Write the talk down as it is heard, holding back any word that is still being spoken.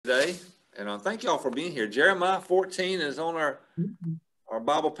today. And thank y'all for being here. Jeremiah 14 is on our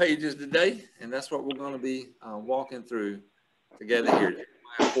Bible pages today. And that's what we're going to be walking through together here.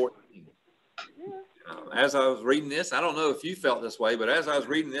 Jeremiah 14. As I was reading this, I don't know if you felt this way, but as I was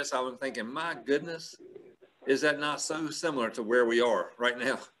reading this, I was thinking, my goodness, is that not so similar to where we are right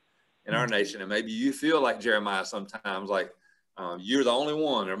now in our nation? And maybe you feel like Jeremiah sometimes, like you're the only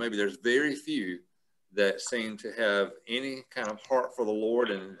one, or maybe there's very few that seem to have any kind of heart for the Lord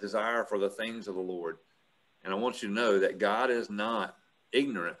and desire for the things of the Lord. And I want you to know that God is not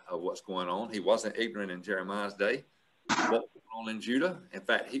ignorant of what's going on. He wasn't ignorant in Jeremiah's day. What was going on in Judah? In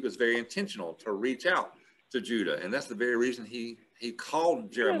fact, he was very intentional to reach out to Judah. And that's the very reason he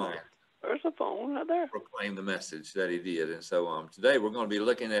called Jeremiah. There's a phone right there. Proclaim the message that he did. And so today we're going to be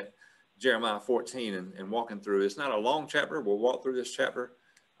looking at Jeremiah 14 and walking through. It's not a long chapter. We'll walk through this chapter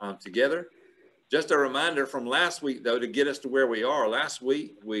together. Just a reminder from last week, though, to get us to where we are. Last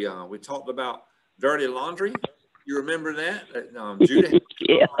week, we talked about dirty laundry. You remember that? Judah had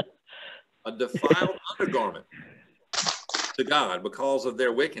a defiled undergarment to God because of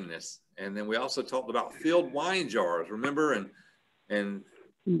their wickedness. And then we also talked about filled wine jars, remember? And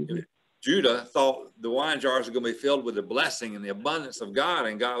Judah thought the wine jars are going to be filled with the blessing and the abundance of God.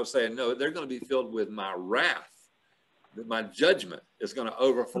 And God was saying, no, they're going to be filled with my wrath. That my judgment is going to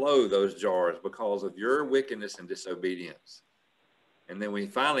overflow those jars because of your wickedness and disobedience. And then we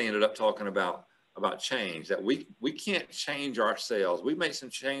finally ended up talking about change, that we can't change ourselves. We may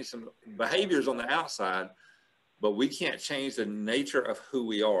change some behaviors on the outside, but we can't change the nature of who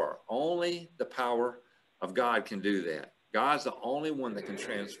we are. Only the power of God can do that. God's the only one that can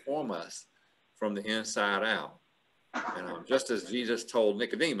transform us from the inside out. And just as Jesus told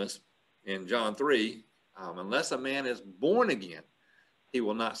Nicodemus in John 3, unless a man is born again, he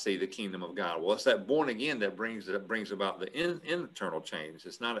will not see the kingdom of God. Well, it's that born again that brings about the internal change.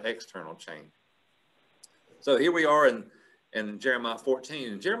 It's not an external change. So here we are in Jeremiah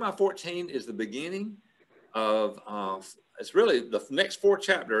 14. And Jeremiah 14 is the beginning of, it's really the next 4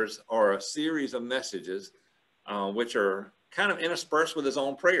 chapters are a series of messages which are kind of interspersed with his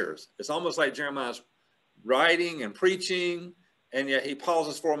own prayers. It's almost like Jeremiah's writing and preaching, and yet he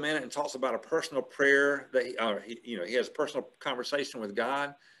pauses for a minute and talks about a personal prayer that he has a personal conversation with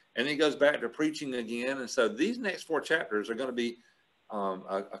God, and then he goes back to preaching again. And so these next 4 chapters are going to be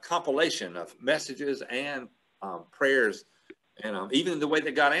a compilation of messages and prayers, and even the way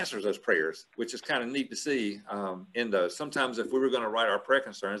that God answers those prayers, which is kind of neat to see in those. Sometimes if we were going to write our prayer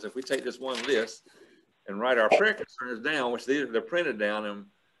concerns, if we take this one list and write our prayer concerns down, which they're printed down, and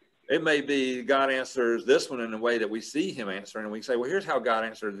it may be God answers this one in the way that we see him answering, and we say, well, here's how God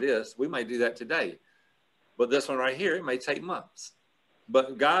answered this. We may do that today. But this one right here, it may take months.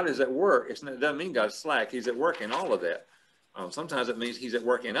 But God is at work. It doesn't mean God's slack. He's at work in all of that. Sometimes it means he's at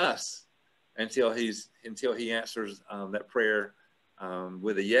work in us until he answers that prayer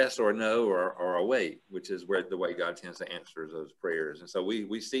with a yes or a no or a wait, which is the way God tends to answer those prayers. And so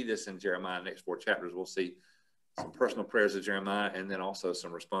we see this in Jeremiah. Next 4 chapters, we'll see some personal prayers of Jeremiah, and then also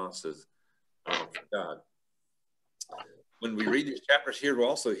some responses from God. When we read these chapters here, we'll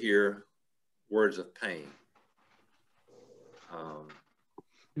also hear words of pain.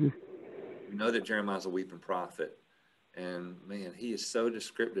 We know that Jeremiah is a weeping prophet, and man, he is so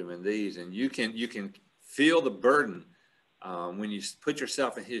descriptive in these, and you can feel the burden when you put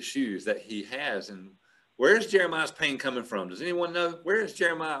yourself in his shoes that he has. And where's Jeremiah's pain coming from? Does anyone know? Where is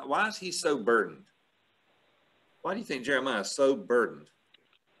Jeremiah? Why is he so burdened? Why do you think Jeremiah is so burdened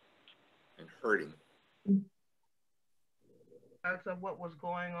and hurting? Because of what was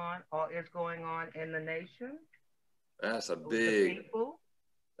going on or is going on in the nation? That's a big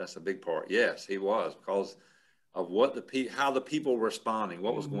part. Yes, he was, because of how the people were responding,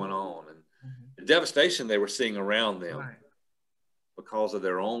 what was going on, and the devastation they were seeing around them because of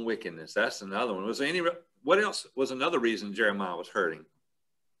their own wickedness. That's another one. What else was another reason Jeremiah was hurting?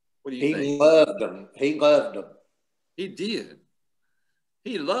 What do you think? He loved them. He did.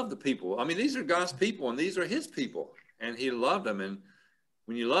 He loved the people. I mean, these are God's people, and these are his people, and he loved them. And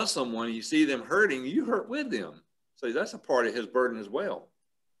when you love someone, you see them hurting, you hurt with them. So that's a part of his burden as well.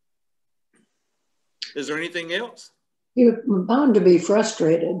 Is there anything else? You're bound to be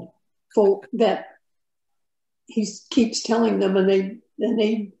frustrated for that. He keeps telling them, and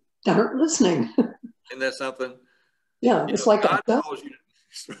they aren't listening. Isn't that something? Yeah, it's like God calls you.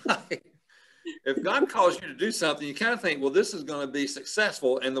 Right. If God calls you to do something, you kind of think, well, this is going to be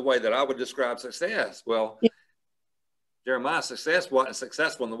successful in the way that I would describe success. Well, yeah. Jeremiah's success wasn't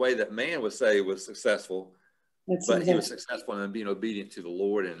successful in the way that man would say was successful, but he was successful in being obedient to the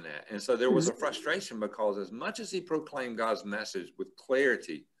Lord in that. And so there was a frustration, because as much as he proclaimed God's message with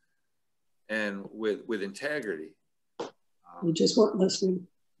clarity and with integrity. You just weren't listening.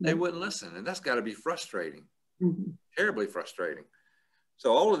 They wouldn't listen, and that's got to be frustrating, Mm-hmm. terribly frustrating.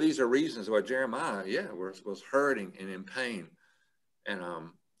 So all of these are reasons why Jeremiah, was hurting and in pain. And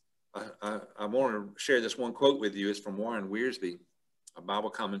I want to share this one quote with you. It's from Warren Wiersbe, a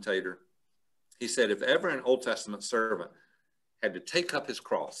Bible commentator. He said, if ever an Old Testament servant had to take up his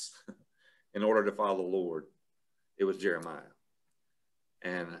cross in order to follow the Lord, it was Jeremiah.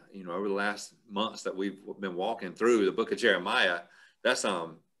 And, over the last months that we've been walking through the book of Jeremiah, that's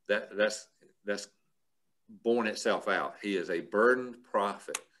borne itself out. He is a burdened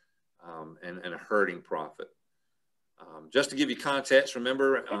prophet and a hurting prophet. Just to give you context,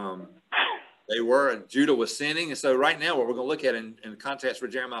 remember, Judah was sinning. And so right now what we're going to look at in context for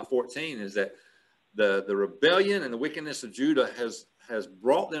Jeremiah 14 is that the rebellion and the wickedness of Judah has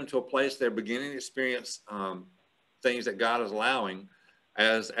brought them to a place they're beginning to experience things that God is allowing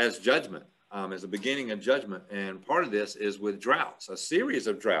as judgment, as the beginning of judgment. And part of this is with droughts, a series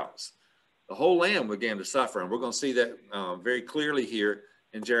of droughts. The whole land began to suffer. And we're going to see that very clearly here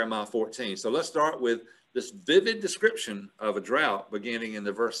in Jeremiah 14. So let's start with this vivid description of a drought beginning in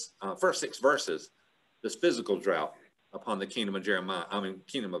the first 6 verses, this physical drought upon the kingdom of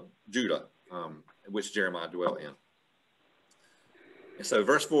Judah, which Jeremiah dwelt in. And so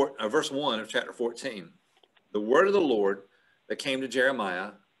verse 1 of chapter 14, the word of the Lord that came to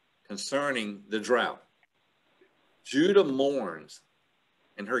Jeremiah concerning the drought. Judah mourns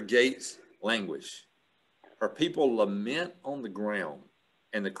and her gates languish. Her people lament on the ground,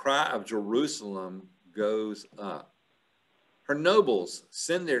 and the cry of Jerusalem goes up. Her nobles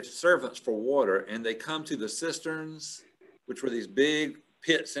send their servants for water, and they come to the cisterns, which were these big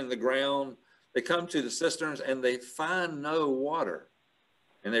pits in the ground. They come to the cisterns, and they find no water,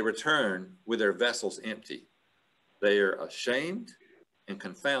 and they return with their vessels empty. They are ashamed and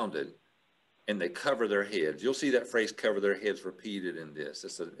confounded, and they cover their heads. You'll see that phrase, cover their heads, repeated in this.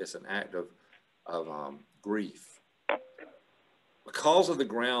 It's an act of grief. Because of the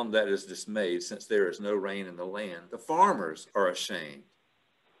ground that is dismayed, since there is no rain in the land, the farmers are ashamed.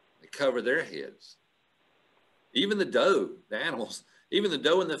 They cover their heads. Even the doe, the animals, even the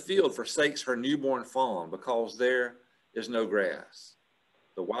doe in the field forsakes her newborn fawn because there is no grass.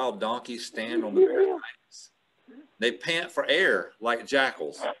 The wild donkeys stand on the bare heights. They pant for air like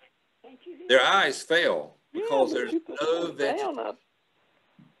jackals. Their eyes fail because there's no vegetation.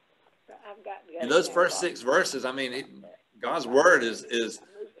 In those first 6 verses, God's word is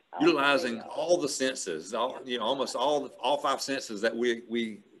utilizing all the senses, almost all 5 senses that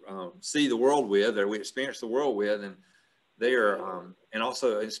we see the world with, or we experience the world with, and they are, and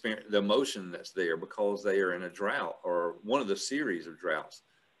also experience the emotion that's there because they are in a drought, or one of the series of droughts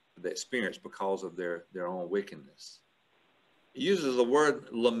they experience because of their own wickedness. He uses the word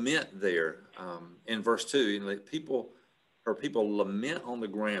lament there in verse 2. Her people lament on the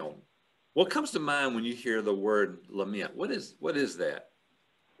ground. What comes to mind when you hear the word lament? What is that?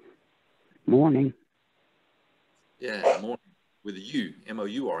 Mourning. Yeah, mourning with a U,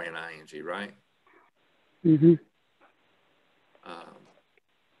 M-O-U-R-N-I-N-G, right? Mm-hmm.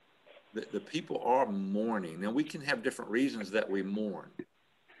 The people are mourning. Now, we can have different reasons that we mourn.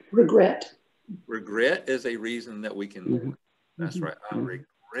 Regret. Regret is a reason that we can mourn. That's right. I Mm-hmm.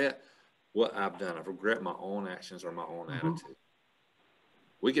 regret what I've done. I regret my own actions or my own attitude.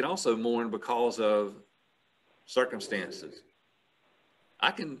 We can also mourn because of circumstances.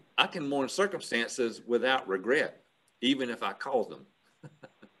 I can mourn circumstances without regret, even if I cause them.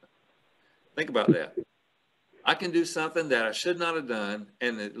 Think about that. I can do something that I should not have done,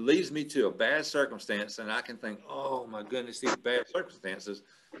 and it leads me to a bad circumstance, and I can think, oh my goodness, these bad circumstances,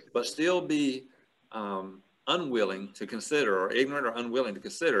 but still be unwilling to consider, or ignorant or unwilling to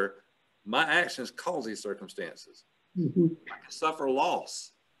consider, my actions cause these circumstances. Mm-hmm. I can suffer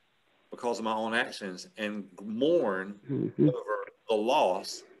loss because of my own actions and mourn over the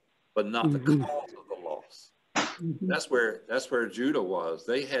loss, but not the cause of the loss. That's where Judah was.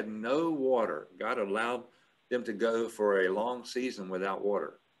 They had no water. God allowed them to go for a long season without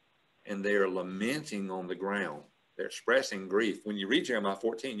water, and they are lamenting on the ground. They're expressing grief. When you read Jeremiah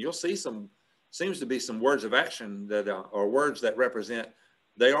 14, you'll see seems to be some words of action that are words that represent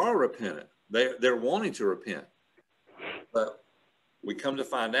they are repentant. They're wanting to repent, but we come to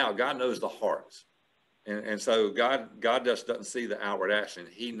find out God knows the hearts, and so God just doesn't see the outward action.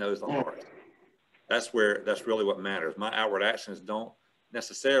 He knows the heart. That's really what matters. My outward actions don't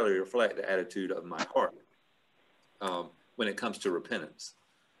necessarily reflect the attitude of my heart when it comes to repentance.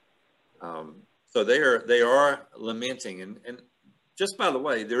 So they are lamenting, and just by the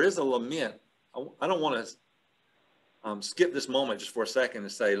way, there is a lament. I don't want to skip this moment just for a second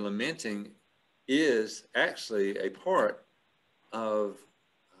and say lamenting is actually a part of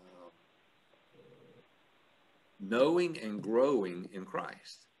knowing and growing in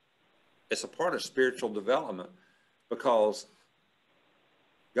Christ. It's a part of spiritual development because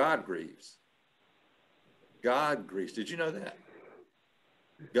God grieves. God grieves. Did you know that?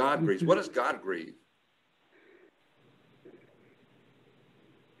 God grieves. What does God grieve?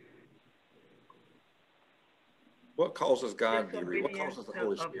 What causes God to grieve? What causes the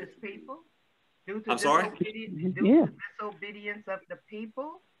Holy Spirit? Of his people? Due to I'm sorry? due to disobedience of the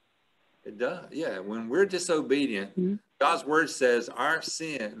people? It does. Yeah. When we're disobedient, God's word says our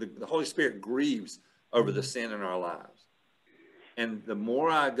sin, the Holy Spirit grieves over the sin in our lives. And the more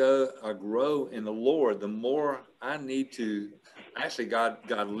I grow in the Lord, the more I need to, actually God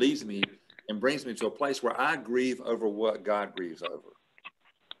leads me and brings me to a place where I grieve over what God grieves over.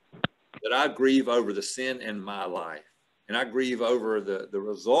 That I grieve over the sin in my life. And I grieve over the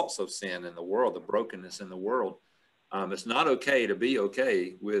results of sin in the world, the brokenness in the world. It's not okay to be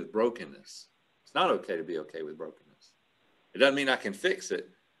okay with brokenness. It's not okay to be okay with brokenness. It doesn't mean I can fix it,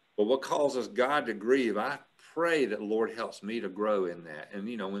 but what causes God to grieve, I pray that the Lord helps me to grow in that. And,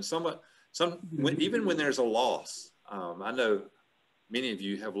 you know, when even when there's a loss, I know many of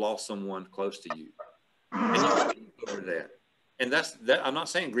you have lost someone close to you. And you grieve over that. And I'm not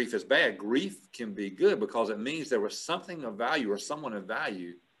saying grief is bad. Grief can be good because it means there was something of value or someone of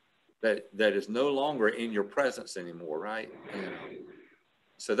value that is no longer in your presence anymore, right? And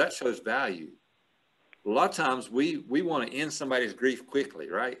so that shows value. A lot of times we want to end somebody's grief quickly,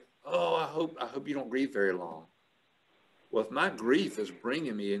 right? Oh, I hope you don't grieve very long. Well, if my grief is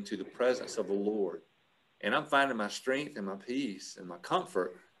bringing me into the presence of the Lord and I'm finding my strength and my peace and my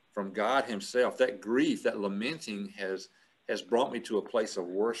comfort from God himself, that grief, that lamenting has brought me to a place of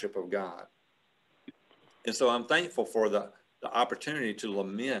worship of God. And so I'm thankful for the opportunity to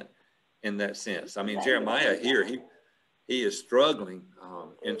lament in that sense. I mean, Jeremiah here, he is struggling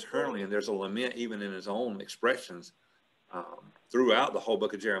internally, and there's a lament even in his own expressions throughout the whole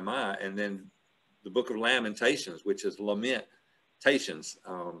book of Jeremiah. And then the book of Lamentations, which is lamentations,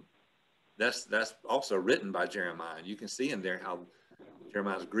 that's also written by Jeremiah. And you can see in there how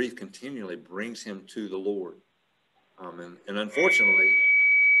Jeremiah's grief continually brings him to the Lord. And unfortunately,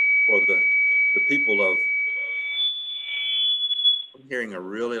 for the people of, I'm hearing a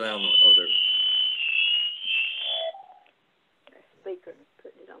really loud noise. Oh, there. Speaker,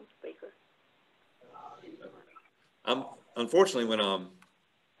 put it on speaker. Unfortunately,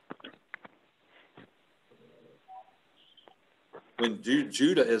 when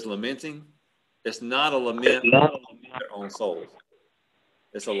Judah is lamenting, it's not a lament for their own souls.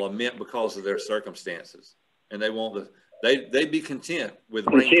 It's a lament because of their circumstances. And they want they be content with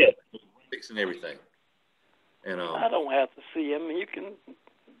fixing everything. And I don't have to see him. You can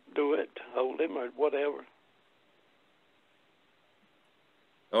do it, hold him, or whatever.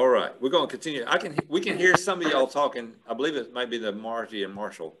 All right, we're going to continue. We can hear some of y'all talking. I believe it might be the Margie and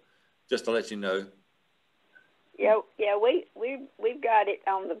Marshall, just to let you know. Yeah, we've got it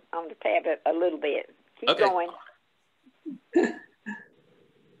on the tablet a little bit. Keep going.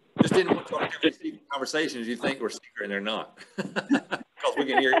 Just didn't want to have any secret conversations you think we're secret and they're not. Because we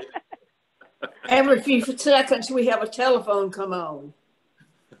can hear you. Every few seconds we have a telephone come on.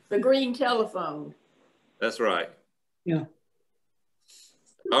 The green telephone. That's right. Yeah.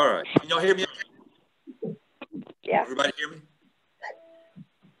 All right. Can y'all hear me? Yeah. Everybody hear me?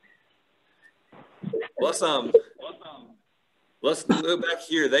 Let's go back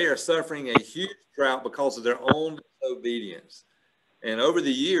here. They are suffering a huge drought because of their own disobedience. And over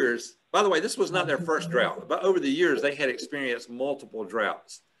the years, by the way, this was not their first drought, but over the years, they had experienced multiple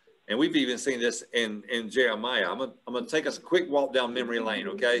droughts. And we've even seen this in Jeremiah. I'm going to take us a quick walk down memory lane,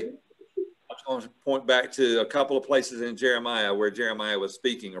 okay? I'm going to point back to a couple of places in Jeremiah where Jeremiah was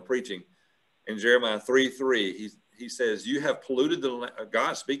speaking or preaching. In Jeremiah 3:3, he says, you have polluted the land.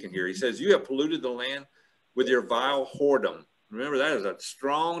 God speaking here. He says, you have polluted the land with your vile whoredom. Remember, that is a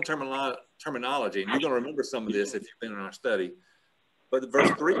strong terminology. And you're going to remember some of this if you've been in our study. But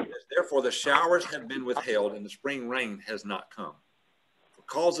verse 3 is, therefore the showers have been withheld and the spring rain has not come.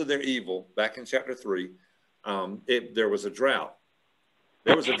 Because of their evil, back in chapter 3, there was a drought.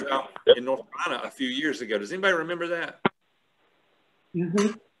 There was a drought in North Carolina a few years ago. Does anybody remember that?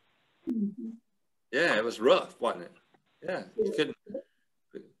 Mm-hmm. Yeah, it was rough, wasn't it? Yeah, you couldn't.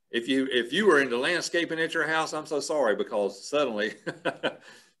 If you were into landscaping at your house, I'm so sorry, because suddenly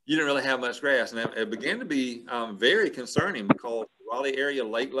you didn't really have much grass, and it began to be very concerning because the Raleigh area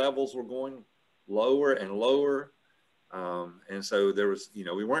lake levels were going lower and lower, and so there was,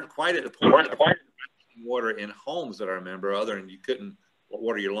 we weren't quite at the point water in homes that I remember, other than you couldn't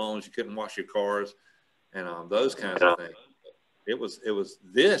water your lawns, you couldn't wash your cars, and those kinds of things. It was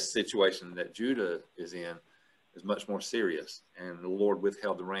this situation that Judah is in is much more serious, and the Lord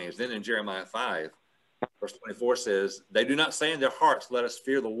withheld the rains. Then in Jeremiah 5, verse 24 says, they do not say in their hearts, let us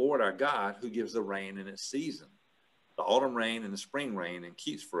fear the Lord our God, who gives the rain in its season, the autumn rain and the spring rain, and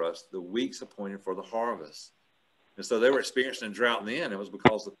keeps for us the weeks appointed for the harvest. And so they were experiencing a drought then. It was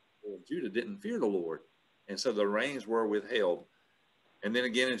because the people of Judah didn't fear the Lord. And so the rains were withheld. And then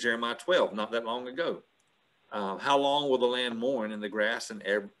again in Jeremiah 12, not that long ago, how long will the land mourn and the grass of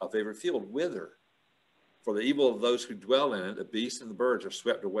every field wither? For the evil of those who dwell in it, the beasts and the birds are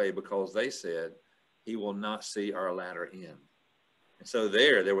swept away, because they said, he will not see our latter end. And so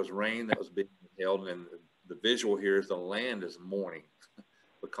there was rain that was being withheld, and the visual here is the land is mourning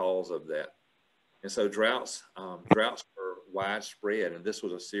because of that. And so droughts were widespread, and this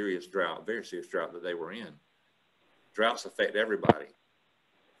was a serious drought, very serious drought that they were in. Droughts affect everybody.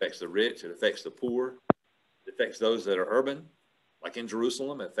 It affects the rich, it affects the poor, it affects those that are urban, like in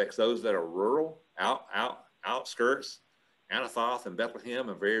Jerusalem. It affects those that are rural, outskirts, Anathoth and Bethlehem,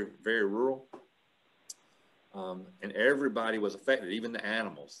 and very, very rural. And everybody was affected, even the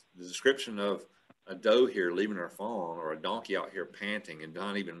animals. The description of a doe here leaving her fawn, or a donkey out here panting and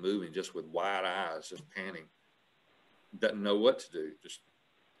not even moving, just with wide eyes, just panting, doesn't know what to do, just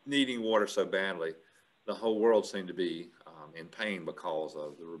needing water so badly. The whole world seemed to be in pain because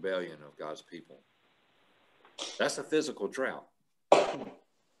of the rebellion of God's people. That's a physical drought.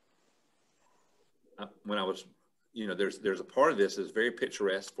 When I was, there's a part of this that's very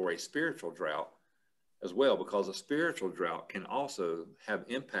picturesque for a spiritual drought as well, because a spiritual drought can also have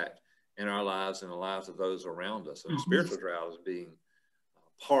impact in our lives and the lives of those around us. And a spiritual drought is being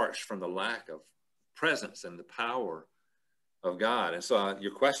parched from the lack of presence and the power of God. And so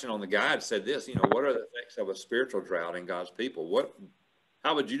your question on the guide said this, what are the effects of a spiritual drought in God's people?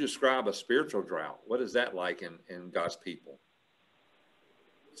 How would you describe a spiritual drought? What is that like in God's people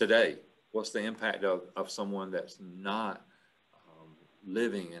today? What's the impact of someone that's not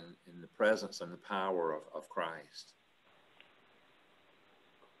living in the presence and the power of Christ?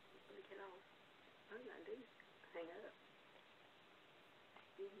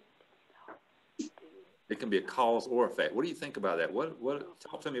 It can be a cause or effect. What do you think about that?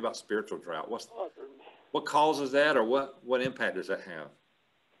 Talk to me about spiritual drought. What causes that, or what impact does that have?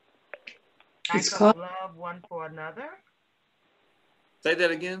 Lack of love one for another. Say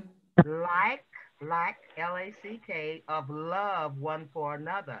that again. Lack, L-A-C-K, of love one for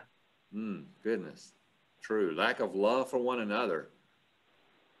another. Goodness. True. Lack of love for one another.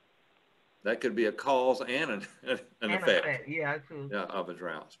 That could be a cause and an effect. Yeah, true. Yeah, of a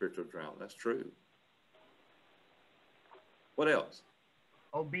drought, spiritual drought. That's true. What else?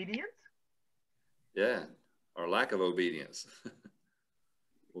 Obedience. Yeah, or lack of obedience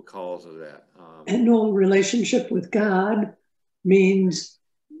will cause of that. And no relationship with God means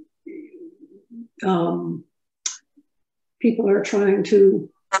people are trying to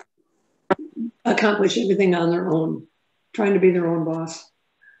accomplish everything on their own, trying to be their own boss.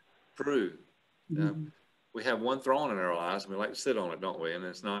 True. We have one throne in our lives, and we like to sit on it, don't we? And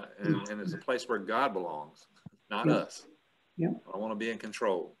it's not, and it's a place where God belongs, not us. Yeah. I want to be in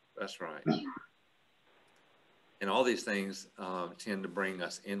control. That's right. And all these things tend to bring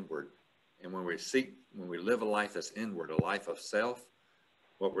us inward. And when we live a life that's inward, a life of self,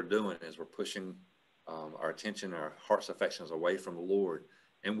 what we're doing is we're pushing our attention, our heart's affections away from the Lord.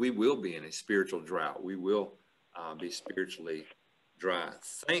 And we will be in a spiritual drought. We will be spiritually dry.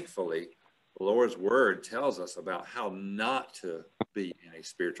 Thankfully, the Lord's word tells us about how not to be in a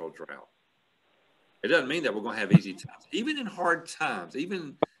spiritual drought. It doesn't mean that we're going to have easy times. Even in hard times,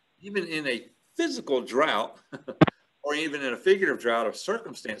 even in a physical drought, or even in a figurative drought of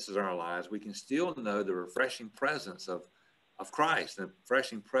circumstances in our lives, we can still know the refreshing presence of Christ, the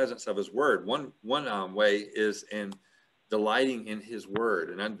refreshing presence of his word. One way is in delighting in his word.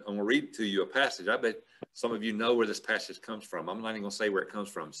 And I'm going to read to you a passage. I bet some of you know where this passage comes from. I'm not even going to say where it comes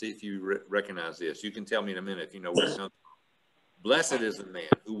from. See if you recognize this. You can tell me in a minute if you know where it comes from. Blessed is the man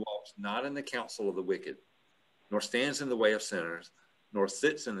who walks not in the counsel of the wicked, nor stands in the way of sinners, nor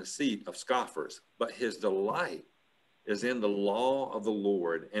sits in the seat of scoffers, but his delight is in the law of the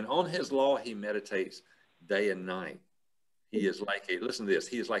Lord, and on his law he meditates day and night. He is like listen to this,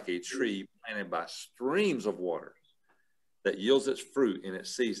 he is like a tree planted by streams of water that yields its fruit in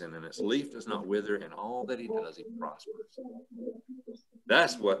its season, and its leaf does not wither, and all that he does, he prospers.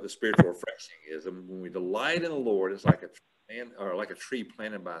 That's what the spiritual refreshing is. And when we delight in the Lord, it's like a tree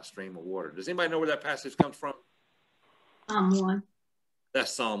planted by a stream of water. Does anybody know where that passage comes from? One.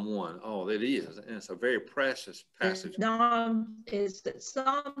 That's Psalm 1. Oh, it is. And it's a very precious passage. Is it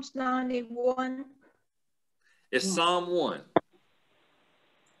Psalms 91? It's Psalm 1.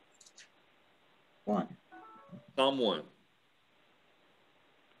 1. Psalm 1.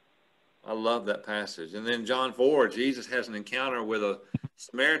 I love that passage. And then John 4, Jesus has an encounter with a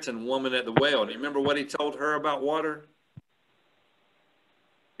Samaritan woman at the well. Do you remember what he told her about water?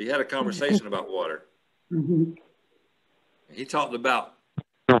 He had a conversation about water. Mm-hmm. He talked about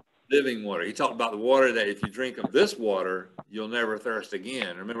living water. He talked about the water that if you drink of this water, you'll never thirst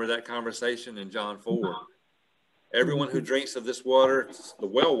again. Remember that conversation in John 4? Everyone who drinks of this water, the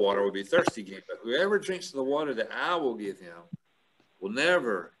well water, will be thirsty again. But whoever drinks of the water that I will give him will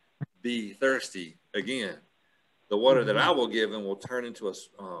never be thirsty again. The water that I will give him will turn into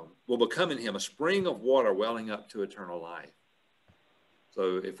will become in him a spring of water welling up to eternal life.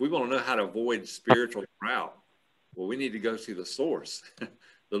 So if we want to know how to avoid spiritual drought, well, we need to go to the source,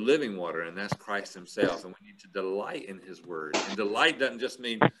 the living water, and that's Christ himself. And we need to delight in his word. And delight doesn't just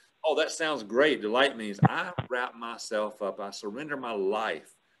mean, oh, that sounds great. Delight means I wrap myself up. I surrender my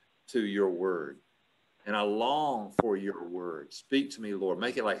life to your word. And I long for your word. Speak to me, Lord.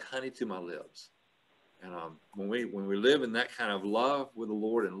 Make it like honey to my lips. And when we live in that kind of love with the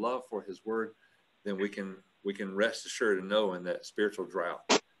Lord and love for his word, then we can rest assured in knowing that spiritual drought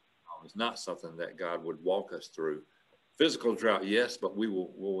is not something that God would walk us through. Physical drought, yes, but we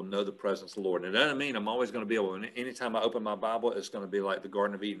will know the presence of the Lord. And it doesn't mean I'm always going to be able, anytime I open my Bible, it's going to be like the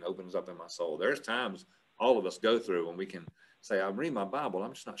Garden of Eden opens up in my soul. There's times all of us go through when we can say, I read my Bible,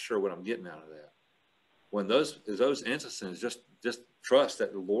 I'm just not sure what I'm getting out of that. When those instances, just trust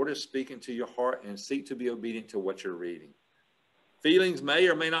that the Lord is speaking to your heart and seek to be obedient to what you're reading. Feelings may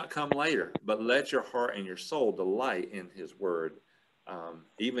or may not come later, but let your heart and your soul delight in his word,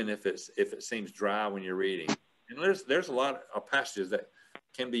 even if it seems dry when you're reading. And there's a lot of passages that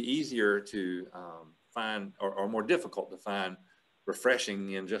can be easier to find or more difficult to find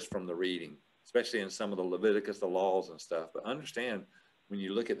refreshing in just from the reading, especially in some of the Leviticus, the laws and stuff. But understand, when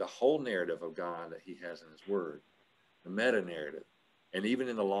you look at the whole narrative of God that he has in his word, the meta narrative, and even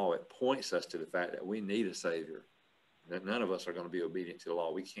in the law, it points us to the fact that we need a savior, that none of us are going to be obedient to the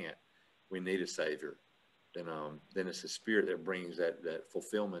law. We can't. We need a savior. Then it's the spirit that brings that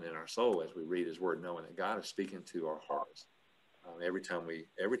fulfillment in our soul as we read his word, knowing that God is speaking to our hearts. Every time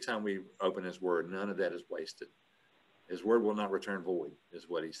we open his word, none of that is wasted. His word will not return void, is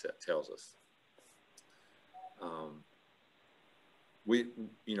what he tells us.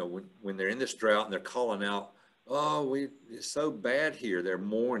 When they're in this drought and they're calling out, it's so bad here. They're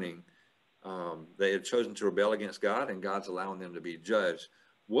mourning. They had chosen to rebel against God, and God's allowing them to be judged.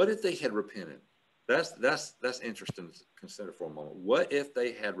 What if they had repented? That's interesting to consider for a moment. What if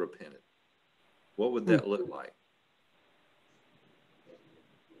they had repented? What would that look like?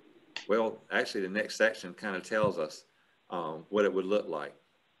 Well, actually, the next section kind of tells us what it would look like.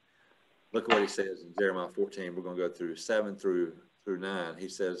 Look at what he says in Jeremiah 14. We're going to go through 7 through 9. He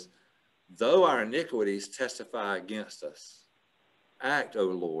says, though our iniquities testify against us, act, O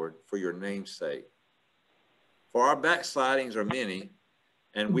Lord, for your name's sake. For our backslidings are many,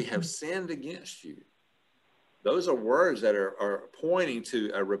 and we have sinned against you. Those are words that are pointing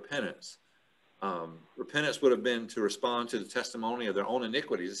to a repentance. Repentance would have been to respond to the testimony of their own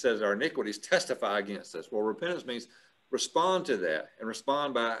iniquities. It says our iniquities testify against us. Well, repentance means respond to that, and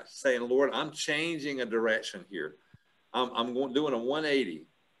respond by saying, Lord, I'm changing a direction here. I'm doing a 180.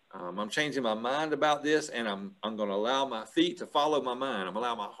 I'm changing my mind about this, and I'm going to allow my feet to follow my mind. I'm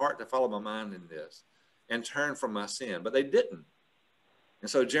allowing my heart to follow my mind in this and turn from my sin. But they didn't. And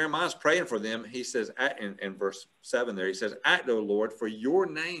so Jeremiah's praying for them. He says, in verse 7 there, he says, act, O Lord, for your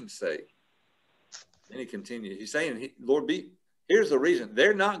name's sake. And he continues. He's saying, Lord, here's the reason.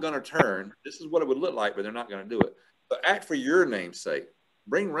 They're not going to turn. This is what it would look like, but they're not going to do it. But act for your name's sake.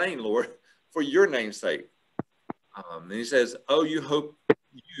 Bring rain, Lord, for your name's sake. And he says, oh, you hope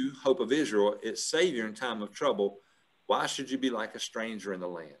of Israel, its Savior in time of trouble. Why should you be like a stranger in the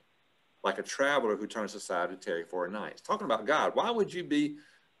land? Like a traveler who turns aside to tarry for a night. It's talking about God. Why would you be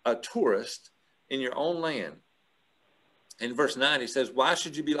a tourist in your own land? In verse 9, he says, why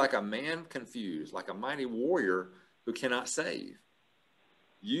should you be like a man confused, like a mighty warrior who cannot save?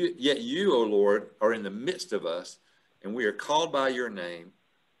 Yet you, O Lord, are in the midst of us, and we are called by your name.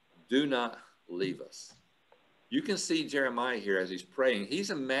 Do not leave us. You can see Jeremiah here as he's praying.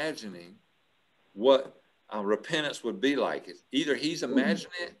 He's imagining what repentance would be like. Either he's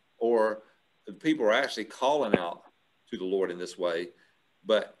imagining it, or the people are actually calling out to the Lord in this way.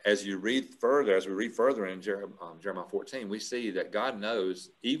 But as we read further in Jeremiah 14, we see that God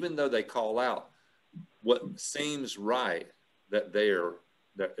knows, even though they call out what seems right, that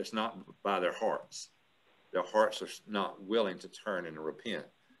that it's not by their hearts. Their hearts are not willing to turn and repent.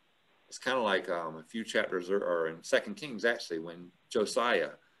 It's kind of like a few chapters or in 2 Kings, actually, when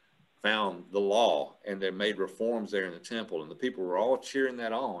Josiah found the law and they made reforms there in the temple, and the people were all cheering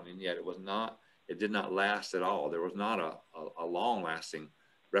that on, and yet it did not last at all. There was not a long-lasting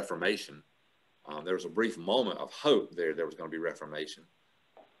reformation. There was a brief moment of hope there was going to be reformation,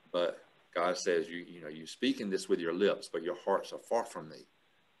 but God says, you speaking this with your lips, but your hearts are far from me.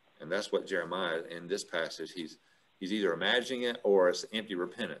 And that's what Jeremiah in this passage, he's either imagining it or it's empty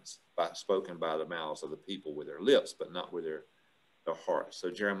repentance spoken by the mouths of the people with their lips, but not with their hearts.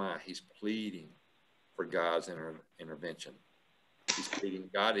 So Jeremiah, he's pleading for God's intervention. He's pleading,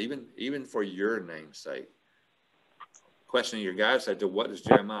 God, even for your name's sake. Questioning your guide said, what does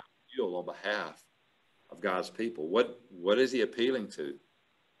Jeremiah feel on behalf of God's people? What is he appealing to?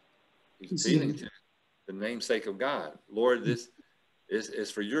 He's appealing to the namesake of God. Lord, this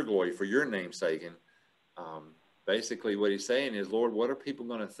is for your glory, for your namesake. And basically what he's saying is, Lord, what are people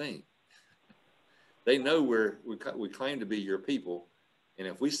going to think? They know we claim to be your people. And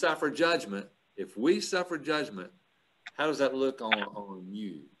if we suffer judgment, how does that look on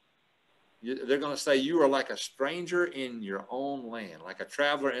you? They're going to say you are like a stranger in your own land, like a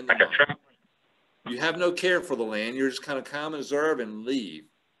traveler in the land. You have no care for the land. You're just kind of come, observe, and leave.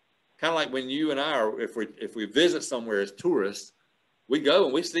 Kind of like when you and I are, if we visit somewhere as tourists, we go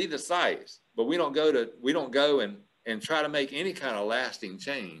and we see the sights, but we don't go and try to make any kind of lasting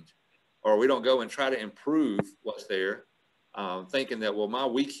change, or we don't go and try to improve what's there, thinking that, well, my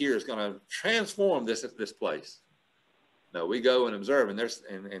week here is going to transform this place. No, we go and observe,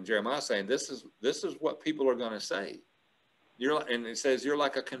 and Jeremiah's saying this is what people are going to say. And it says you're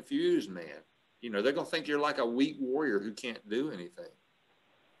like a confused man. They're going to think you're like a weak warrior who can't do anything.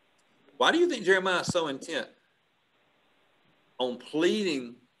 Why do you think Jeremiah is so intent on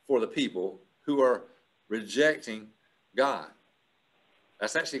pleading for the people who are rejecting God?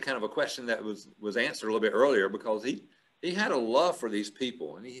 That's actually kind of a question that was answered a little bit earlier, because he had a love for these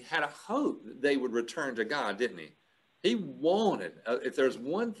people, and he had a hope that they would return to God, didn't he? He wanted, if there's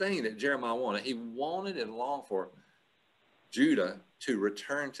one thing that Jeremiah wanted, he wanted and longed for Judah to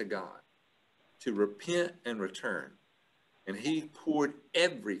return to God, to repent and return. And he poured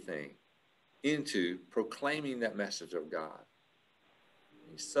everything into proclaiming that message of God.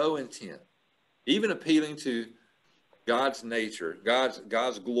 He's so intent, even appealing to God's nature,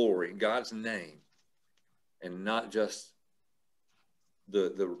 God's glory, God's name, and not just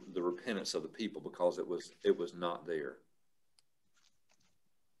the repentance of the people, because it was not there.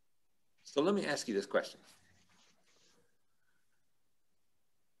 So let me ask you this question.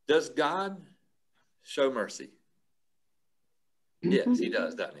 Does God show mercy? Yes, he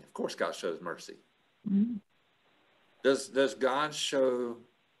does, doesn't he? Of course God shows mercy. Mm-hmm. Does God show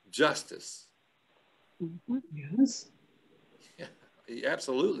justice? Mm-hmm. Yes. Yeah, he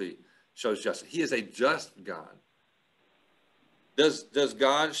absolutely shows justice. He is a just God. Does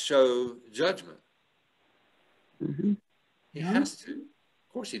God show judgment? Mm-hmm. He has to.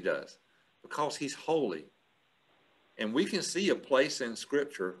 Of course he does, because he's holy. And we can see a place in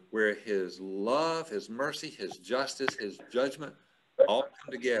Scripture where his love, his mercy, his justice, his judgment all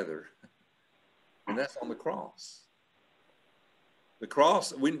come together. And that's on the cross. The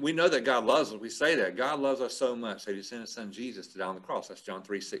cross, we know that God loves us. We say that. God loves us so much that he sent his son Jesus to die on the cross. That's John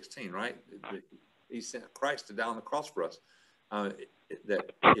 3:16, right? He sent Christ to die on the cross for us.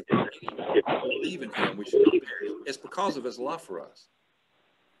 That if we believe in him, we should not perish. It's because of his love for us.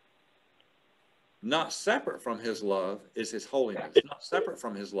 Not separate from his love is his holiness. Not separate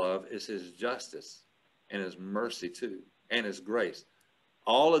from his love is his justice and his mercy too, and his grace.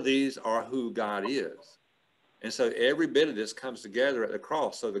 All of these are who God is. And so every bit of this comes together at the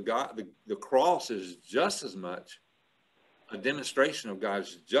cross. So the cross is just as much a demonstration of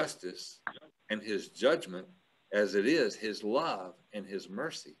God's justice and his judgment as it is his love and his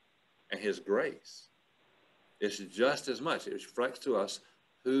mercy and his grace. It's just as much. It reflects to us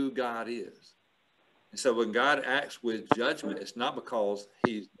who God is. And so when God acts with judgment, it's not because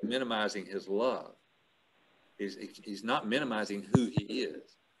he's minimizing his love. He's not minimizing who he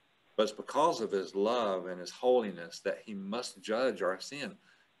is, but it's because of his love and his holiness that he must judge our sin.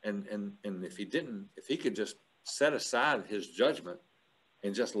 And if he could just set aside his judgment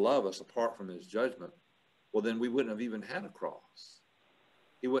and just love us apart from his judgment, well, then we wouldn't have even had a cross.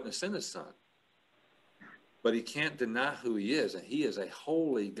 He wouldn't have sent his son. But he can't deny who he is, and he is a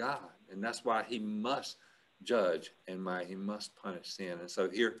holy God. And that's why he must judge and he must punish sin. And so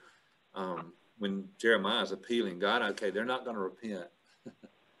here, when Jeremiah is appealing, God, okay, they're not going to repent,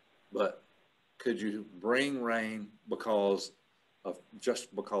 but could you bring rain, because of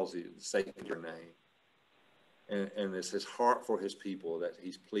just because of the sake of your name. And it's his heart for his people that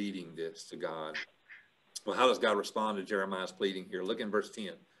he's pleading this to God. Well, how does God respond to Jeremiah's pleading here? Look in verse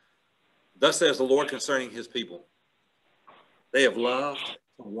 10. Thus says the Lord concerning his people, they have loved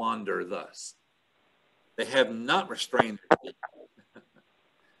to wander thus. They have not restrained their feet.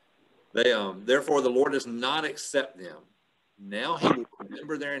 Therefore, the Lord does not accept them. Now he will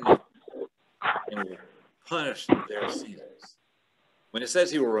remember their iniquity and will punish their sins. When it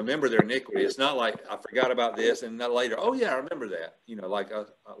says he will remember their iniquity, it's not like I forgot about this and then later, oh yeah, I remember that. You know, like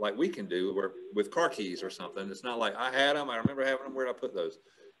we can do with car keys or something. It's not like I had them, I remember having them. Where did I put those?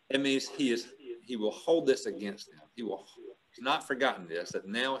 It means he will hold this against them. He's not forgotten this, that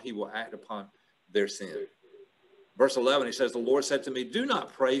now he will act upon their sin. Verse 11, he says, the Lord said to me, do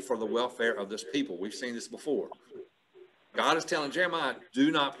not pray for the welfare of this people. We've seen this before. God is telling Jeremiah,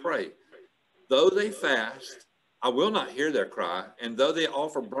 do not pray. Though they fast, I will not hear their cry, and though they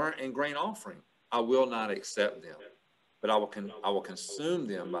offer burnt and grain offering, I will not accept them. But I will consume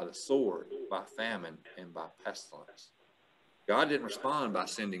them by the sword, by famine, and by pestilence. God didn't respond by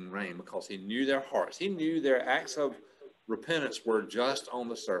sending rain because he knew their hearts. He knew their acts of repentance were just on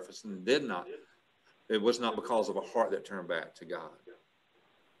the surface and it was not because of a heart that turned back to God.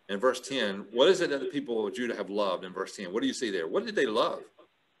 In verse 10, what is it that the people of Judah have loved in verse 10? What do you see there? What did they love?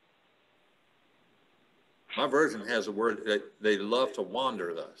 My version has a word that they love to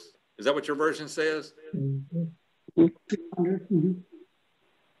wander thus. Is that what your version says? Mm-hmm.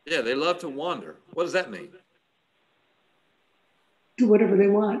 Yeah, they love to wander. What does that mean? Do whatever they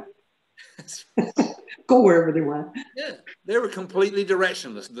want. Go wherever they want. Yeah, they were completely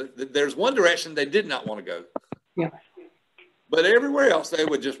directionless. There's one direction they did not want to go. Yeah. But everywhere else, they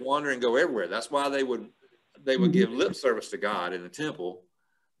would just wander and go everywhere. That's why they would give lip service to God in the temple.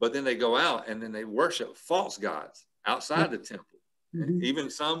 But then they go out and then they worship false gods outside the temple, even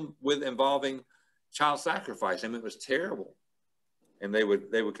some with child sacrifice. I mean, it was terrible. And they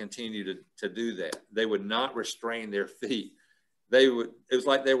would continue to do that. They would not restrain their feet. It was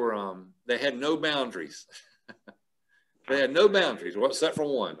like they had no boundaries. They had no boundaries, well, except for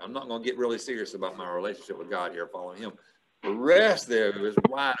one. I'm not going to get really serious about my relationship with God here, following him. The rest there was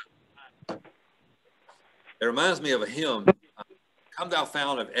wide. It reminds me of a hymn, Come Thou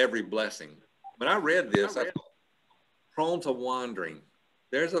Fount of Every Blessing. When I read this, I thought, prone to wandering.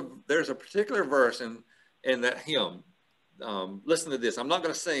 There's a particular verse in that hymn. Listen to this. I'm not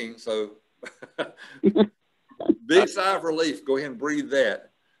going to sing, so big sigh of relief. Go ahead and breathe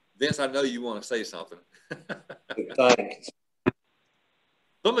that. Vince, I know you want to say something. Thanks.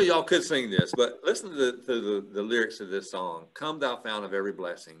 Some of y'all could sing this, but listen to the lyrics of this song. Come Thou Fount of Every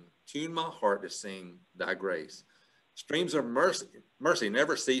Blessing. Tune my heart to sing thy grace. Streams of mercy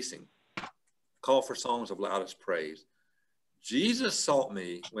never ceasing. Call for songs of loudest praise. Jesus sought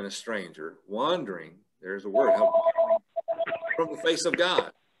me when a stranger, wandering, there's a word, from the face of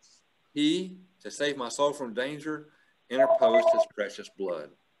God. He, to save my soul from danger, interposed his precious blood.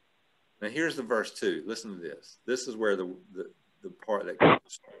 Now here's the verse 2. Listen to this. This is where the part that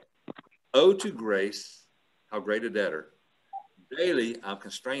comes. Oh, to grace, how great a debtor. Daily I'm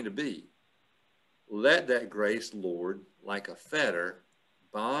constrained to be. Let that grace, Lord, like a fetter,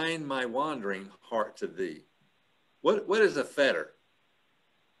 bind my wandering heart to thee. What is a fetter?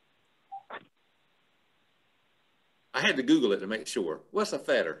 I had to Google it to make sure. What's a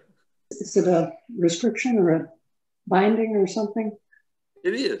fetter? Is it a restriction or a binding or something?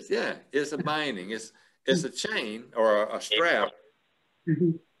 It is, yeah. It's a binding. It's a chain or a strap,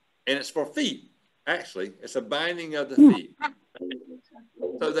 and it's for feet. Actually, it's a binding of the feet,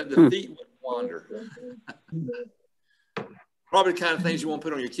 so that the feet would wander. Probably the kind of things you want to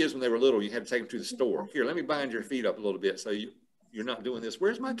put on your kids when they were little. You had to take them to the store. Here, let me bind your feet up a little bit so you're not doing this.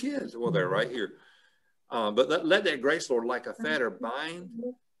 Where's my kids? Well, they're right here. But let that grace, Lord, like a fetter, bind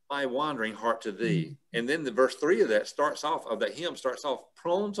my wandering heart to thee. And then the verse 3 of that hymn starts off,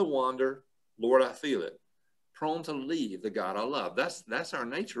 prone to wander, Lord, I feel it. Prone to leave the God I love. That's our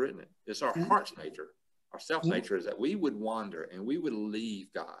nature, isn't it? It's our heart's nature. Our self-nature is that we would wander and we would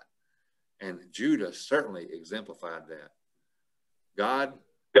leave God. And Judah certainly exemplified that. God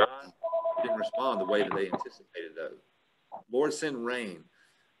didn't respond the way that they anticipated, though. Lord, send rain,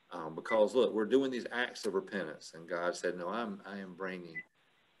 because look, we're doing these acts of repentance, and God said, "No, I am bringing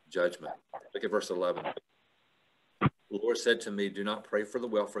judgment." Look at verse 11. The Lord said to me, "Do not pray for the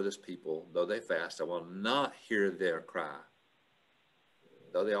welfare of this people, though they fast. I will not hear their cry.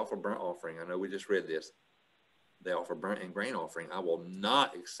 Though they offer burnt offering," I know we just read this. They offer burnt and grain offering. I will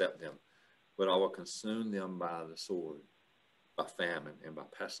not accept them, but I will consume them by the sword, by famine, and by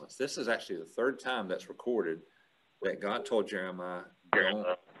pestilence. This is actually the third time that's recorded that God told Jeremiah, don't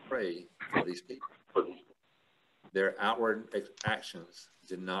pray for these people. Their outward actions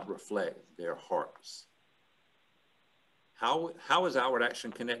did not reflect their hearts. How is outward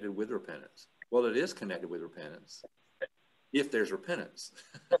action connected with repentance? Well, it is connected with repentance if there's repentance.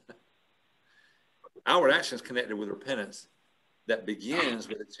 Outward action is connected with repentance that begins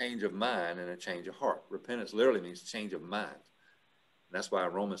with a change of mind and a change of heart. Repentance literally means change of mind. And that's why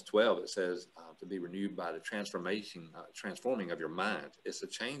in Romans 12 it says to be renewed by the transforming of your mind. It's a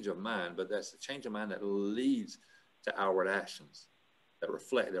change of mind, but that's a change of mind that leads to outward actions that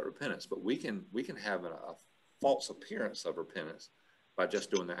reflect that repentance. But we can have a false appearance of repentance by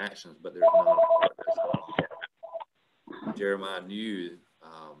just doing the actions, but there's not a heart. Jeremiah knew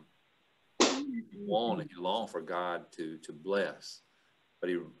he longed for God to bless, but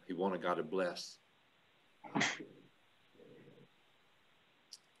he wanted God to bless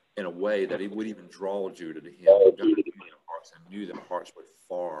in a way that he would even draw Judah to him. God knew their hearts and knew their hearts were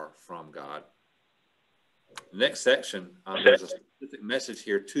far from God. The next section, there's a specific message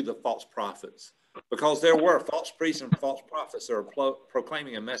here to the false prophets, because there were false priests and false prophets that are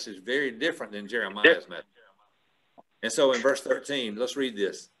proclaiming a message very different than Jeremiah's message. And so in verse 13, let's read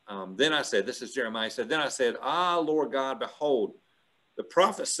this. Then I said, this is Jeremiah, he said, then I said, ah, Lord God, behold, the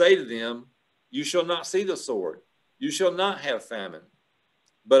prophets say to them, you shall not see the sword, you shall not have famine,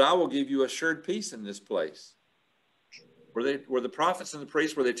 but I will give you assured peace in this place. Were the prophets and the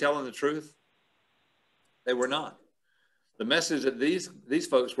priests, were they telling the truth? They were not. The message that these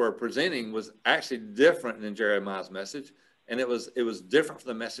folks were presenting was actually different than Jeremiah's message, and it was different from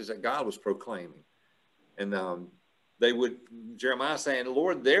the message that God was proclaiming. And Jeremiah saying,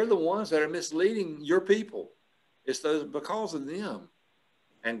 Lord, they're the ones that are misleading your people. It's because of them.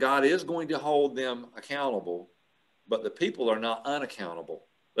 And God is going to hold them accountable, but the people are not unaccountable.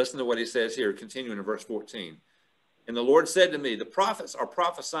 Listen to what he says here, continuing in verse 14. And the Lord said to me, the prophets are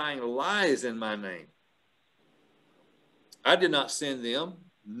prophesying lies in my name. I did not send them,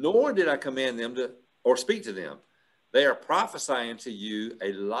 nor did I command them or speak to them. They are prophesying to you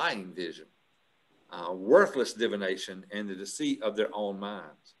a lying vision, worthless divination, and the deceit of their own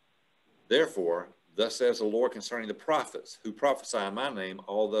minds. Therefore, thus says the Lord concerning the prophets who prophesy in my name,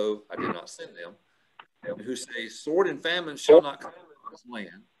 although I did not send them, and who say, sword and famine shall not come to this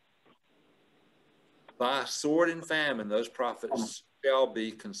land. By sword and famine, those prophets shall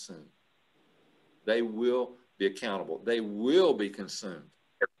be consumed. They will be accountable. They will be consumed.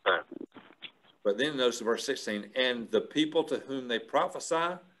 But then notice verse 16, and the people to whom they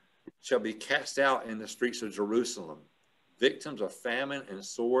prophesy shall be cast out in the streets of Jerusalem, victims of famine and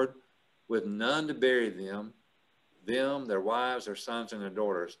sword, with none to bury them, their wives, their sons, and their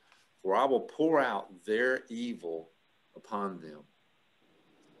daughters, for I will pour out their evil upon them.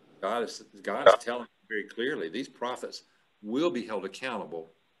 God is telling very clearly, these prophets will be held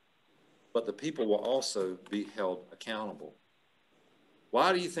accountable, but the people will also be held accountable.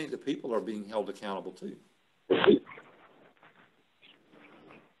 Why do you think the people are being held accountable too?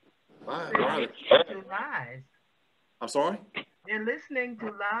 Why are they? To lies. I'm sorry? They're listening to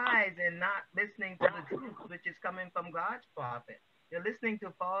lies and not listening to the truth, which is coming from God's prophet. They're listening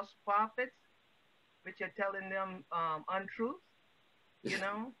to false prophets, which are telling them untruths, you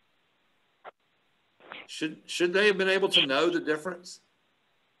know? Should they have been able to know the difference?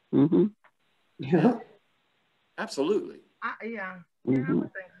 Mm-hmm. Yeah. Absolutely. Yeah, Mm-hmm. I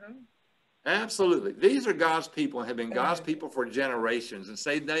would think so. Absolutely. These are God's people and have been God's people for generations, and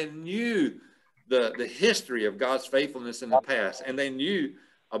say they knew the history of God's faithfulness in the past, and they knew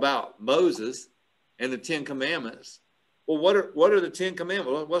about Moses and the 10 Commandments. Well, what are the 10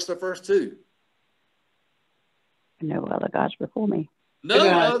 Commandments? What's the first two? No other gods before me. No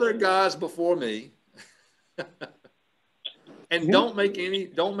other gods before me. And don't make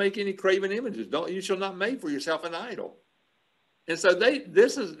any graven images. You shall not make for yourself an idol. And so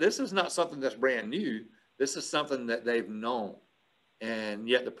this is not something that's brand new. This is something that they've known. And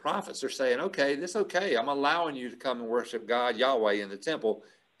yet the prophets are saying, okay, this is okay. I'm allowing you to come and worship God, Yahweh, in the temple.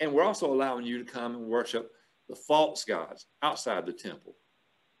 And we're also allowing you to come and worship the false gods outside the temple.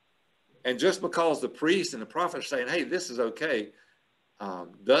 And just because the priests and the prophets are saying, hey, this is okay,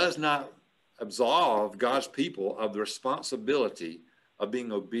 does not absolve God's people of the responsibility of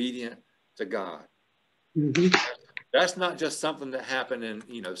being obedient to God. Mm-hmm. That's not just something that happened in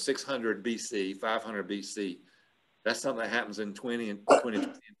 600 BC, 500 BC. That's something that happens in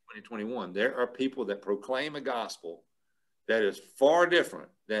 2021. There are people that proclaim a gospel that is far different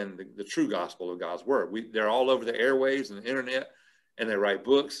than the true gospel of God's word. They're all over the airwaves and the internet, and they write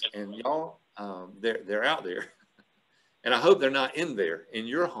books, and y'all, they're out there. And I hope they're not in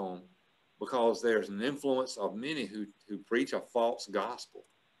your home, because there's an influence of many who preach a false gospel.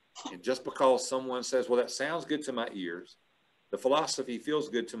 And just because someone says, well, that sounds good to my ears, the philosophy feels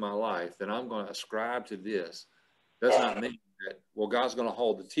good to my life, then I'm going to ascribe to this, does not mean that, well, God's going to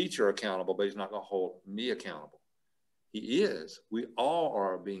hold the teacher accountable, but he's not going to hold me accountable. He is. We all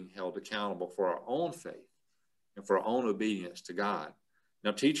are being held accountable for our own faith and for our own obedience to God.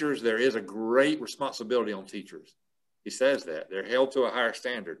 Now, teachers, there is a great responsibility on teachers. He says that. They're held to a higher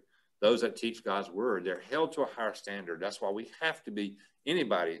standard. Those that teach God's word, they're held to a higher standard. That's why we have to be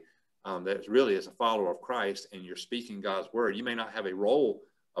anybody that really is a follower of Christ and you're speaking God's word. You may not have a role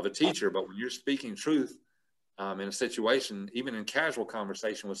of a teacher, but when you're speaking truth in a situation, even in casual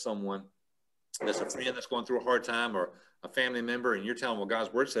conversation with someone that's a friend that's going through a hard time or a family member, and you're telling them, well,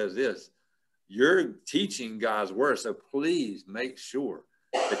 God's word says this, you're teaching God's word. So please make sure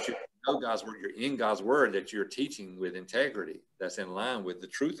that you know God's word, you're in God's word, that you're teaching with integrity that's in line with the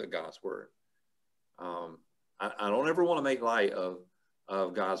truth of God's word. I don't ever want to make light of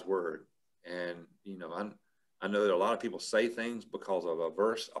God's word. And, you know, I know that a lot of people say things because of a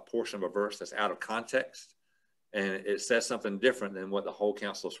verse, a portion of a verse that's out of context, and it says something different than what the whole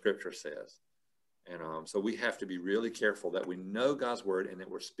counsel of Scripture says. And so we have to be really careful that we know God's word and that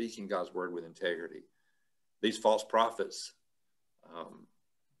we're speaking God's word with integrity. These false prophets,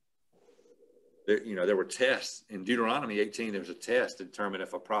 there were tests in Deuteronomy 18. There's a test to determine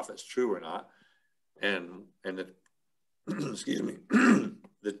if a prophet's true or not. And the excuse me,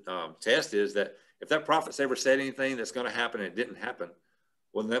 the test is that if that prophet's ever said anything that's going to happen and it didn't happen,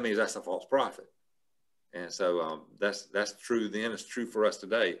 well, that means that's a false prophet. And so that's true then. It's true for us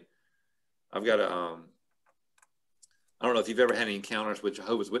today. I've got I don't know if you've ever had any encounters with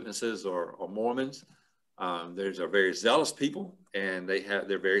Jehovah's Witnesses or Mormons. There's a very zealous people, and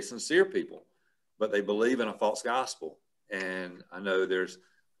they're very sincere people, but they believe in a false gospel. And I know there's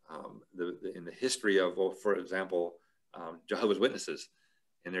in the history of, well, for example, Jehovah's Witnesses,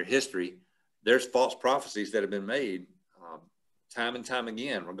 in their history, there's false prophecies that have been made time and time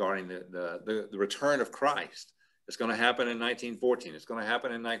again regarding the return of Christ. It's going to happen in 1914. It's going to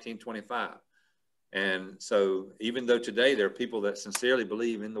happen in 1925. And so even though today there are people that sincerely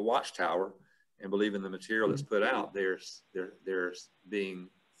believe in the Watchtower and believe in the material that's put out, they're being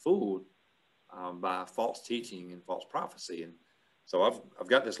fooled by false teaching and false prophecy. And so I've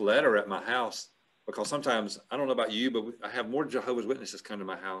got this letter at my house, because sometimes, I don't know about you, but I have more Jehovah's Witnesses come to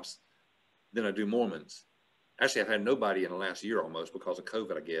my house than I do Mormons. Actually, I've had nobody in the last year almost because of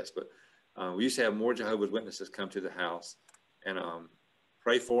COVID, I guess. But we used to have more Jehovah's Witnesses come to the house and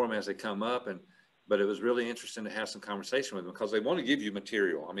pray for them as they come up. But it was really interesting to have some conversation with them because they want to give you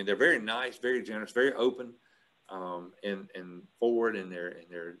material. I mean, they're very nice, very generous, very open and forward, and they're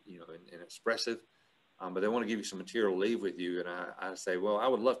and expressive. But they want to give you some material to leave with you. And I say, well, I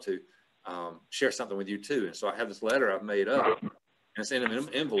would love to share something with you too. And so I have this letter I've made up, and it's in an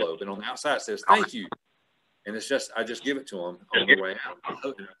envelope, and on the outside it says, thank you. And it's just, I just give it to them on the way out.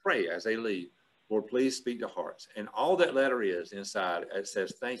 And I pray as they leave, Lord, please speak to hearts. And all that letter is inside, it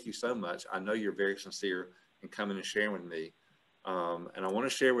says, thank you so much. I know you're very sincere in coming and sharing with me. And I want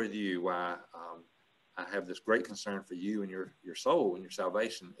to share with you why I have this great concern for you and your soul and your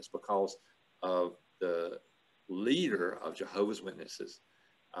salvation. It's because of the leader of Jehovah's Witnesses.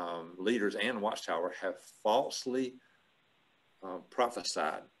 Leaders and Watchtower have falsely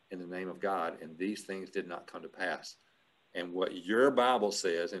prophesied in the name of God, and these things did not come to pass. And what your Bible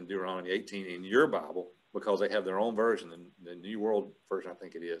says in Deuteronomy 18, in your Bible, because they have their own version, the New World Version, I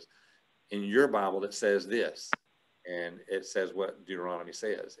think it is, in your Bible that says this, and it says what Deuteronomy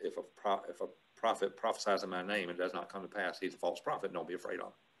says. If a prophet prophesies in my name and does not come to pass, he's a false prophet. Don't be afraid of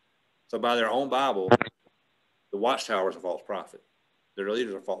him. So by their own Bible, the Watchtower is a false prophet. Their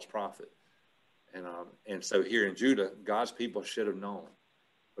leaders are a false prophet. And so here in Judah, God's people should have known,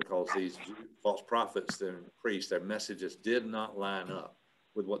 because these false prophets and priests, their messages did not line up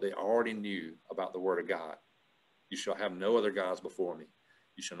with what they already knew about the word of God. You shall have no other gods before me.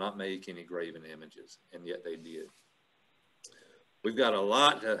 You shall not make any graven images. And yet they did. We've got a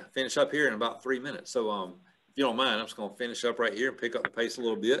lot to finish up here in about 3 minutes. So if you don't mind, I'm just going to finish up right here and pick up the pace a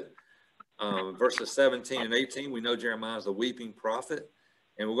little bit. Verses 17 and 18, we know Jeremiah is the weeping prophet.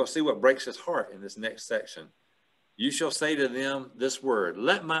 And we're going to see what breaks his heart in this next section. You shall say to them this word,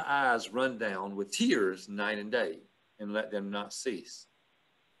 let my eyes run down with tears night and day, and let them not cease.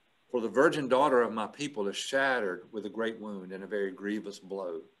 For the virgin daughter of my people is shattered with a great wound and a very grievous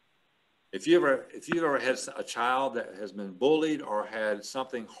blow. If you ever had a child that has been bullied or had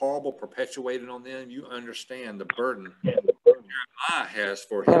something horrible perpetuated on them, you understand the burden Jeremiah has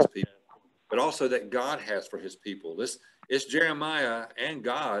for his people, but also that God has for his people. it's Jeremiah and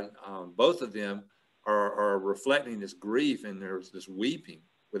God, both of them are reflecting this grief, and there's this weeping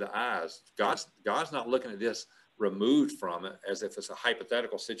with the eyes. God's not looking at this removed from it as if it's a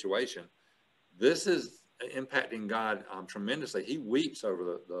hypothetical situation. This is impacting God tremendously. He weeps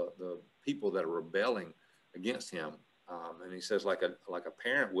over the people that are rebelling against him. And he says, like a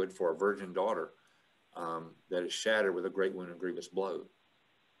parent would for a virgin daughter that is shattered with a great wound and grievous blow.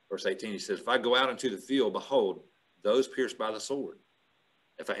 Verse 18, he says, if I go out into the field, behold, those pierced by the sword.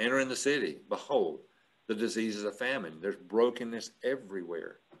 If I enter in the city, behold, the diseases of famine. There's brokenness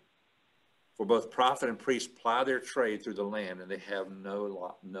everywhere. For both prophet and priest ply their trade through the land, and they have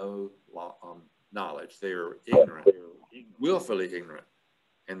no knowledge. They are ignorant, willfully ignorant,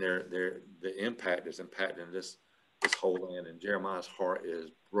 and the impact is impacting this whole land. And Jeremiah's heart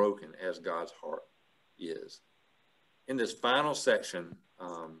is broken as God's heart is. In this final section,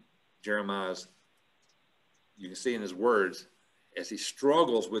 Jeremiah's, you can see in his words, as he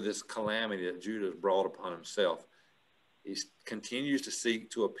struggles with this calamity that Judah has brought upon himself, he continues to seek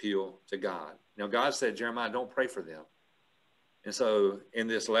to appeal to God. Now, God said, Jeremiah, don't pray for them. And so in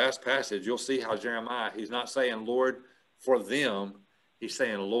this last passage, you'll see how Jeremiah, he's not saying, Lord, for them. He's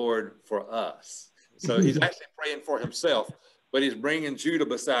saying, Lord, for us. So he's actually praying for himself, but he's bringing Judah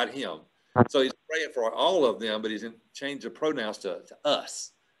beside him. So he's praying for all of them, but he's changed the pronouns to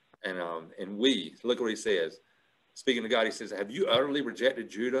us and we. Look what he says. Speaking to God, he says, have you utterly rejected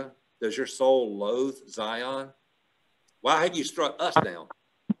Judah? Does your soul loathe Zion? Why have you struck us down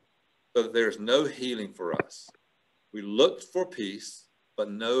so that there's no healing for us? We looked for peace,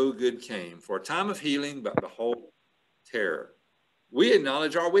 but no good came. For a time of healing, but behold, terror. We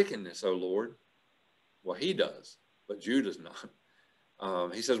acknowledge our wickedness, O Lord. Well, he does, but Judah's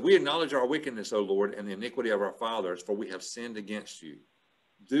not. He says, we acknowledge our wickedness, O Lord, and the iniquity of our fathers, for we have sinned against you.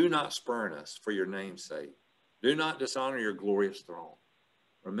 Do not spurn us for your name's sake. Do not dishonor your glorious throne.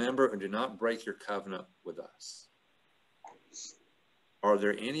 Remember and do not break your covenant with us. Are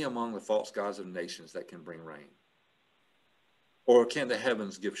there any among the false gods of nations that can bring rain? Or can the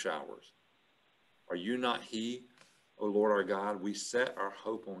heavens give showers? Are you not he, O Lord our God? We set our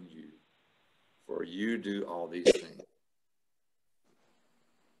hope on you, for you do all these things.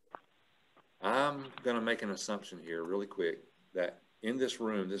 I'm going to make an assumption here really quick that in this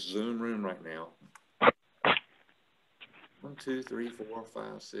room, this Zoom room right now, 1, 2, 3, 4,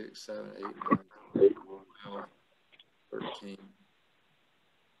 5, 6, 7, 8, 9, 10, 12, 13.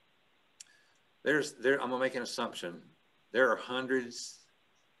 I'm going to make an assumption. There are hundreds,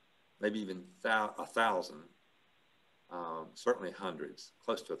 maybe even 1,000, certainly hundreds,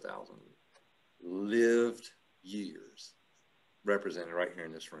 close to 1,000, lived years represented right here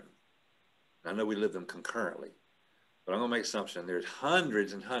in this room. And I know we live them concurrently, but I'm going to make an assumption. There's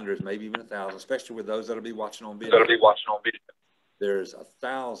hundreds and hundreds, maybe even 1,000, especially with those that'll be watching on video. There's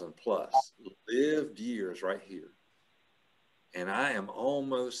 1,000 plus lived years right here. And I am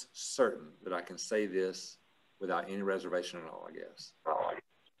almost certain that I can say this without any reservation at all, I guess.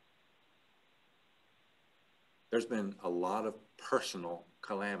 There's been a lot of personal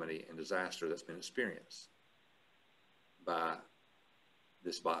calamity and disaster that's been experienced by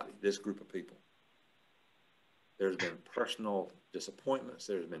this body, this group of people. There's been personal disappointments.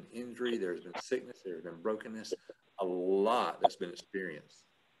 There's been injury. There's been sickness. There's been brokenness. A lot that's been experienced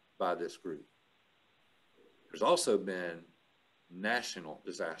by this group. There's also been national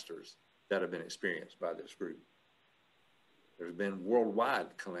disasters that have been experienced by this group. There's been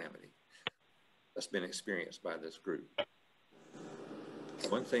worldwide calamity that's been experienced by this group.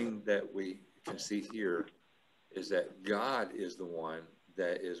 One thing that we can see here is that God is the one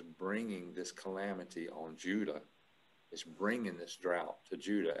that is bringing this calamity on Judah. It's bringing this drought to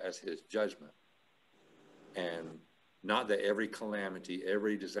Judah as his judgment. And not that every calamity,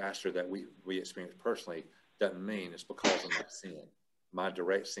 every disaster that we experience personally doesn't mean it's because of my sin. My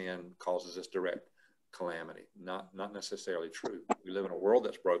direct sin causes this direct calamity. Not necessarily true. We live in a world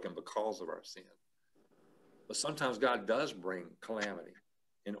that's broken because of our sin. But sometimes God does bring calamity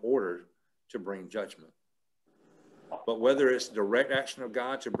in order to bring judgment. But whether it's direct action of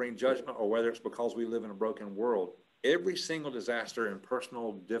God to bring judgment or whether it's because we live in a broken world, every single disaster and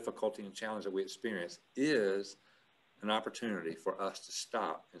personal difficulty and challenge that we experience is an opportunity for us to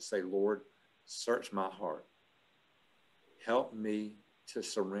stop and say, Lord, search my heart. Help me to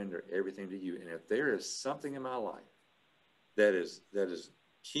surrender everything to you. And if there is something in my life that is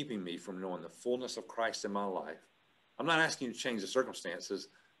keeping me from knowing the fullness of Christ in my life, I'm not asking you to change the circumstances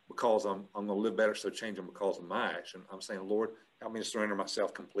because I'm going to live better, so change them because of my action. I'm saying, Lord, help me to surrender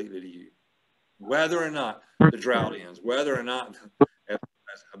myself completely to you. Whether or not the drought ends, whether or not, as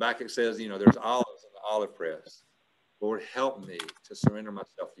Habakkuk says, there's olives in the olive press. Lord, help me to surrender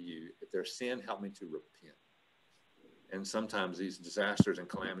myself to you. If there's sin, help me to repent. And sometimes these disasters and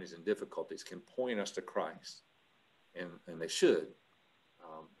calamities and difficulties can point us to Christ, and they should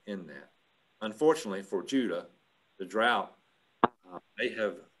in that. Unfortunately for Judah, the drought, they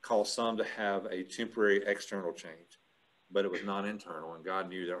have caused some to have a temporary external change, but it was not internal, and God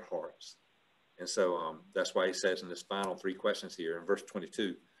knew their hearts. And so that's why he says in this final 3 questions here, in verse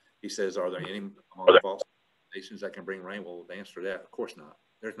 22, he says, are there any among the false nations that can bring rain? Well, the answer to that, of course not.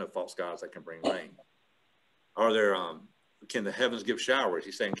 There's no false gods that can bring rain. Are there, can the heavens give showers?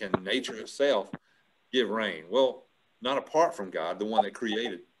 He's saying, can nature itself give rain? Well, not apart from God, the one that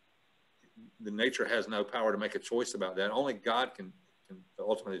created. The nature has no power to make a choice about that. Only God can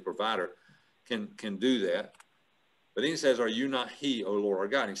ultimately the provider, can do that. But then he says, are you not he, O Lord our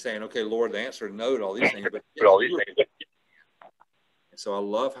God? And he's saying, okay, Lord, the answer is no to all these things. But and so I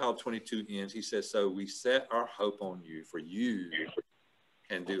love how 22 ends. He says, so we set our hope on you, for you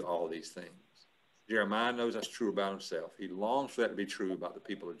can do all these things. Jeremiah knows that's true about himself. He longs for that to be true about the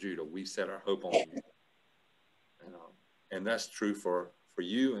people of Judah. We set our hope on you. And that's true for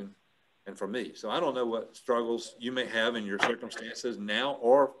you and for me. So I don't know what struggles you may have in your circumstances now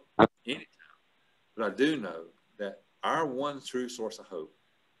or anytime, but I do know that our one true source of hope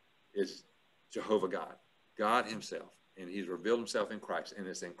is Jehovah God, God himself. And he's revealed himself in Christ. And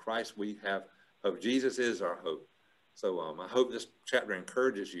it's in Christ we have hope. Jesus is our hope. So I hope this chapter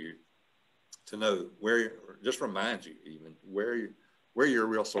encourages you to know where, just reminds you even where your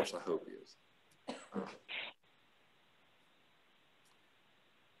real source of hope is.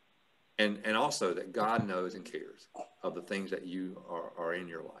 And also that God knows and cares of the things that you are in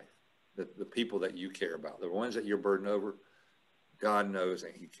your life, the people that you care about, the ones that you're burdened over. God knows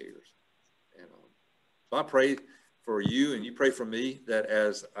and he cares. And so I pray for you, and you pray for me, that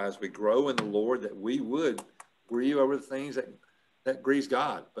as we grow in the Lord, that we would grieve over the things that grieves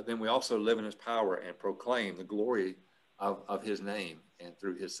God, but then we also live in his power and proclaim the glory of his name and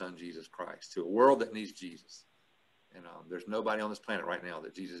through his son, Jesus Christ, to a world that needs Jesus. And there's nobody on this planet right now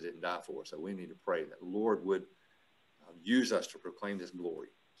that Jesus didn't die for. So we need to pray that the Lord would use us to proclaim this glory,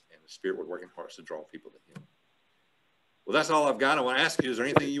 and the Spirit would work in hearts to draw people to him. Well, that's all I've got. I want to ask you, is there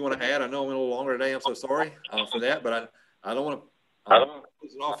anything you want to add? I know I'm a little longer today. I'm so sorry for that, but I don't want to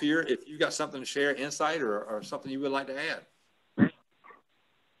close it off here. If you've got something to share, insight or something you would like to add.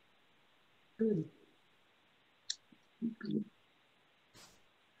 Good.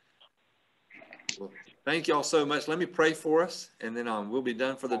 Well, thank y'all so much. Let me pray for us, and then we'll be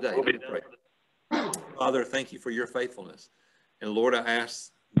done for the day. Let me pray. Father, thank you for your faithfulness. And Lord, I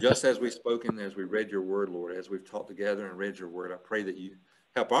ask, just as we've spoken, as we read your word, Lord, as we've talked together and read your word, I pray that you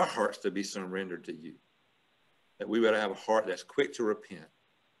help our hearts to be surrendered to you, that we would have a heart that's quick to repent.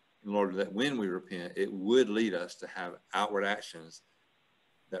 And Lord, that when we repent, it would lead us to have outward actions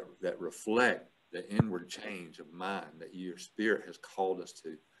that reflect the inward change of mind that your Spirit has called us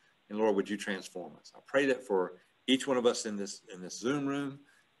to. And Lord, would you transform us? I pray that for each one of us in this Zoom room,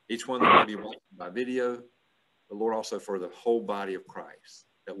 each one that may be watching by video, but Lord, also for the whole body of Christ,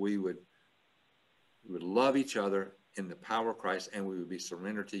 that we would love each other in the power of Christ, and we would be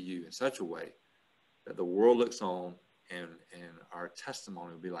surrendered to you in such a way that the world looks on, and our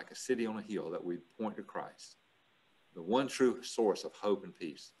testimony would be like a city on a hill, that we point to Christ, the one true source of hope and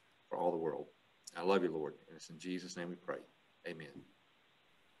peace for all the world. I love you, Lord, and it's in Jesus' name we pray. Amen.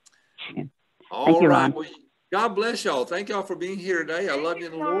 All right. Well, God bless y'all. Thank y'all for being here today. I love you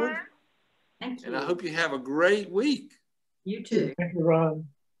in the Lord. Thank you. And I hope you have a great week. You too. Thank you, Ron.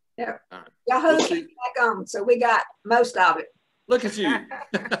 Yeah. All right. Yahoo We'll came back on, so we got most of it. Look at you.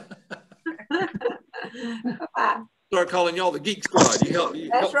 Bye. Start calling y'all the Geek Squad. You help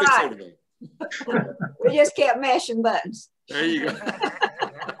That's fix right. everything. We just kept mashing buttons. There you go.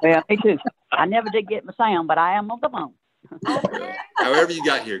 Well, me too. I never did get my sound, but I am on the phone. Well, however you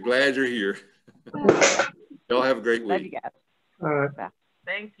got here, glad you're here. Y'all have a great week. Love you guys. All right.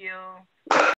 Thank you.